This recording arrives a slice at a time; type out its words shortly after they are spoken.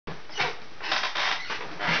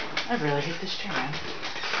I really hate this chair, man.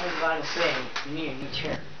 I was about to say, you need a new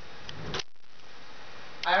chair.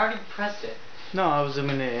 I already pressed it. No, I was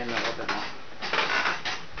zooming it in a little bit more.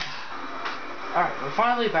 Alright, we're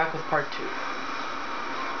finally back with part 2.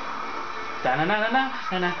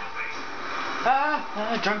 Da-na-na-na-na-na-na.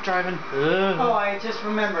 Drunk driving. Ugh. Oh, I just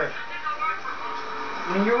remembered.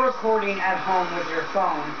 When you're recording at home with your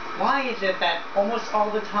phone, why is it that almost all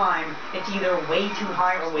the time it's either way too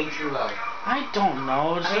high or way too low? I don't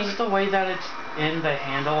know. It's just the way that it's in the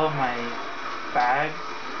handle of my bag,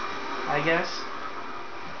 I guess.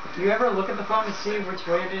 Do you ever look at the phone to see which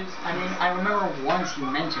way it is? I mean, I remember once you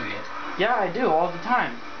mentioned it. Yeah, I do all the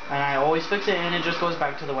time. And I always fix it and it just goes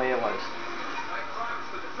back to the way it was.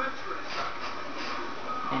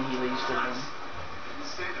 And he leaves the room.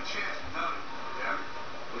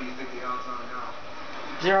 What do you think the odds are now?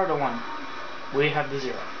 0 to 1. We have the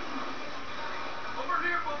 0. Over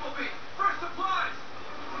here, Bumblebee! First supplies!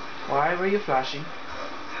 Why were you flashing? Now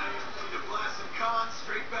you see the blast and con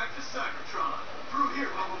straight back to Cybertron. Through here,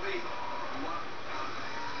 Bumblebee.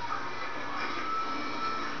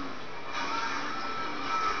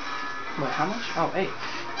 Wait, how much? Oh, 8. Let's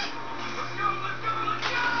go, let's go, let's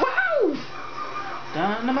go! Wow!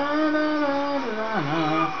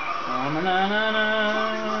 Da-na-na-na-na-na-na.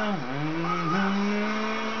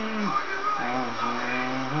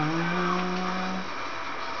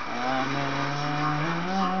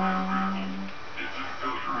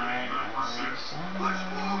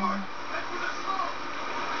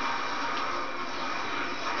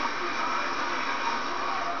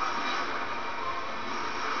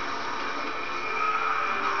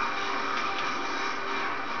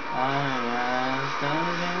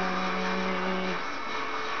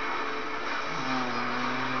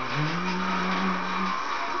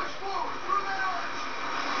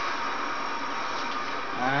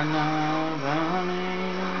 I'm not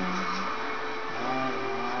running,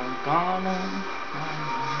 I'm gonna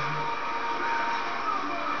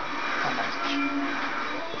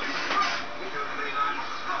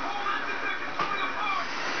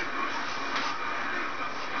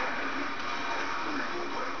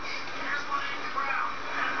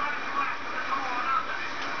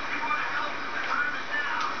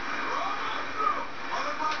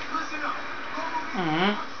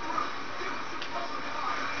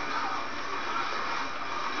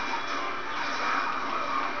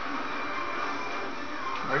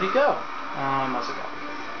Where'd he go? Must have gone.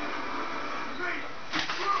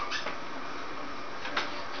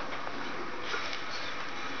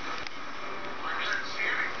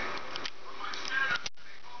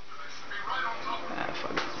 Ah,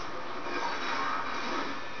 fuck.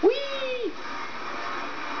 Whee!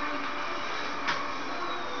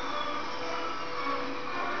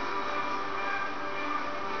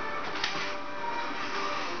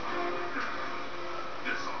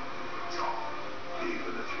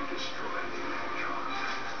 Even if you destroy the electrons,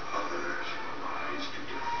 others will rise to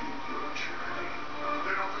defeat your tyranny.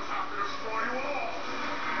 They don't just have to destroy you all!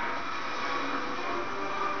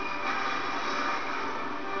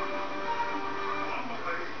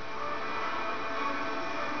 Bumblebee!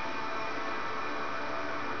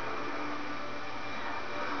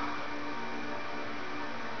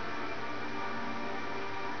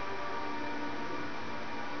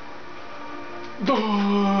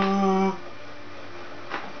 Duh.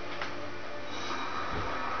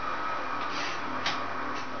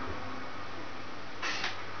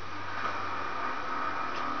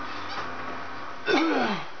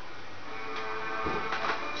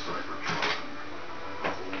 Cybertron. The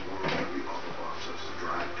whole world and the Autobots have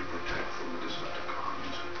strived to protect from the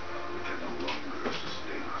Decepticons. We can no longer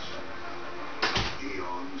sustain us.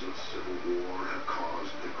 Eons of civil war have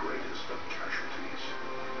caused the greatest of casualties.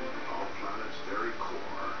 Our planet's very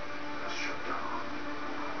core has shut down,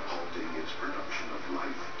 halting its production of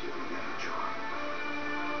life-giving energon.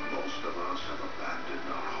 Most of us have abandoned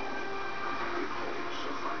our home in hopes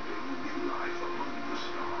of finding new life among the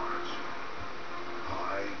stars.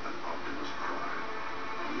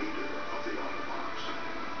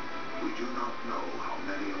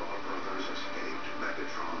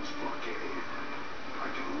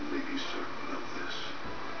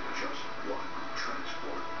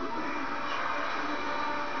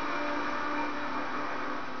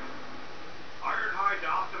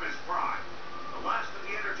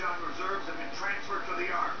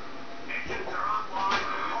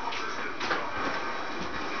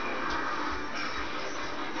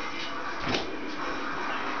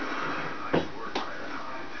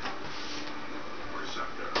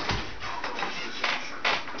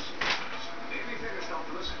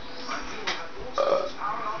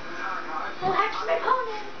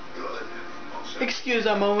 excuse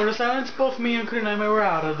that moment of silence. Both me and Kunai were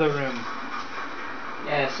out of the room.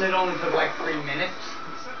 Yeah, so it only took like 3 minutes.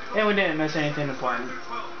 And we didn't miss anything important.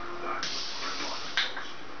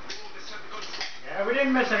 Yeah, we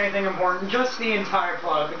didn't miss anything important, just the entire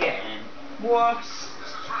plot of the game. Whoops.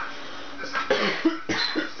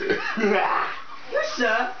 You,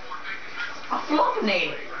 sir, are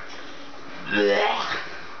floppinated.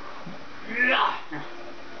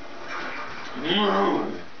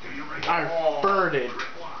 I birded.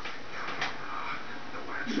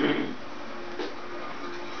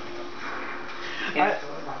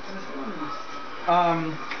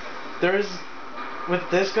 There's with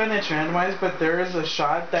this gun it's randomized, but there is a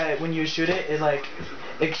shot that when you shoot it, it like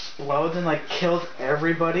explodes and like kills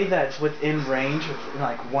everybody that's within range in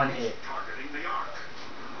like one hit.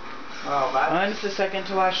 Oh, that's... And it's the second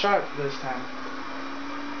to last shot this time.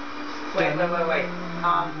 Wait.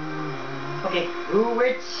 Okay,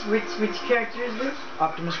 which character is this?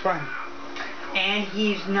 Optimus Prime. And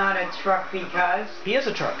he's not a truck because He is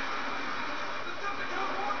a truck.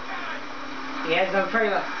 he has no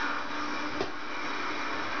trailer.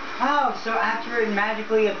 Oh, so after it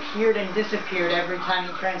magically appeared and disappeared every time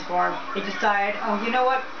he transformed, he decided, oh, you know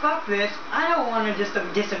what? Fuck this. I don't want to just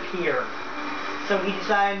disappear. So he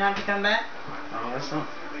decided not to come back? I guess so.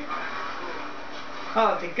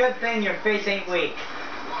 Oh, it's a good thing your face ain't weak.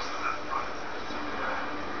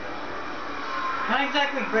 Not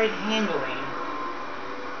exactly great handling.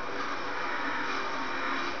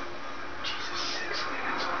 Jesus, 6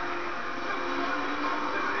 minutes.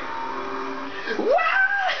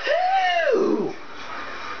 Wahoo!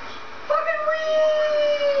 Fucking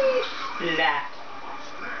wee! That.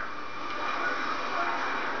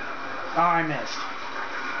 Oh, I missed.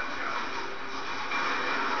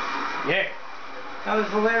 Yeah. That was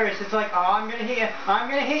hilarious. It's like, oh, I'm gonna hit you. I'm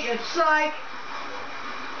gonna hit you. Psych!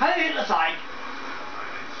 How do you hit the psych?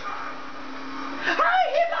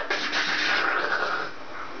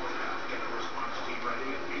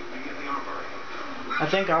 I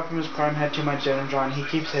think Optimus Prime had too much Cybertron. He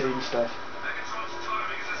keeps hitting stuff.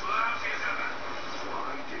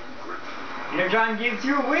 Cybertron gives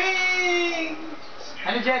you wings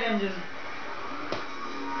and a jet engine.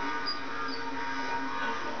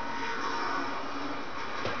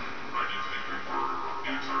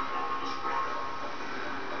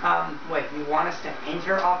 Wait, you want us to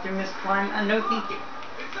enter Optimus Prime? No, thank you.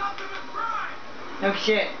 No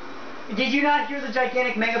shit. Did you not hear the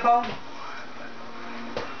gigantic megaphone?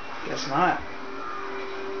 Guess not.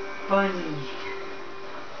 Fun.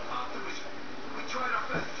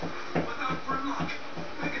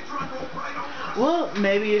 Well,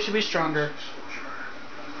 maybe it should be stronger.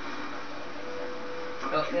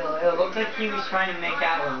 It looked like he was trying to make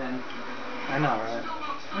out with him. I know, right?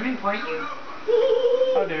 I didn't point you.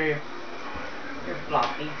 How dare you? You're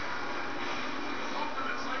floppy.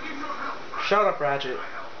 Shut up, Ratchet.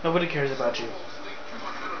 Nobody cares about you.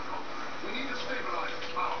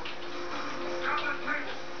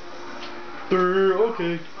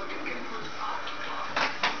 Okay.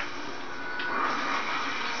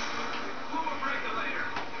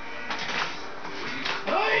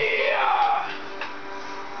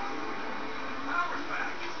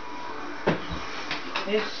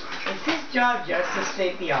 Is his job just to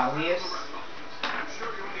state the obvious?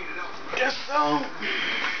 Guess so.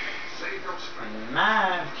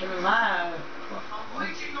 My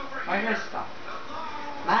I gotta stop.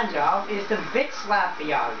 My job is to bitch slap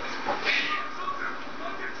the obvious.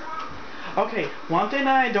 Okay, one thing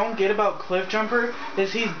I don't get about Cliff Jumper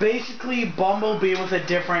is he's basically Bumblebee with a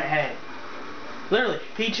different head. Literally,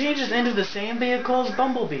 he changes into the same vehicle as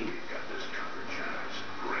Bumblebee.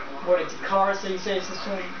 What, it's a car, so you say it's the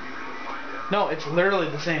same? No, it's literally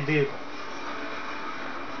the same vehicle.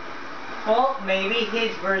 Well, maybe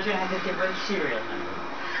his version has a different serial number.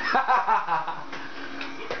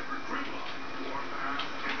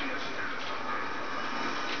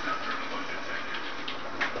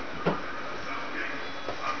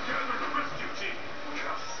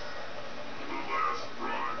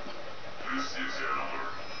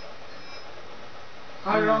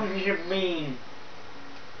 How long has it been?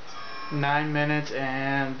 9 minutes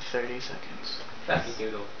and 30 seconds. Fucky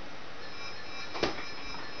doodle.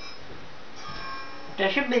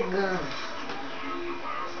 That's a big gun.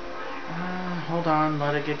 Hold on,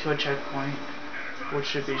 let it get to a checkpoint, which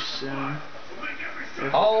should be soon.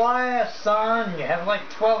 Oh, yeah, son, you have like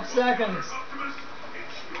 12 seconds.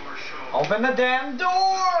 Open the damn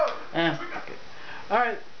door! Fuck it.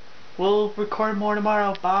 Alright, we'll record more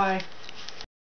tomorrow. Bye.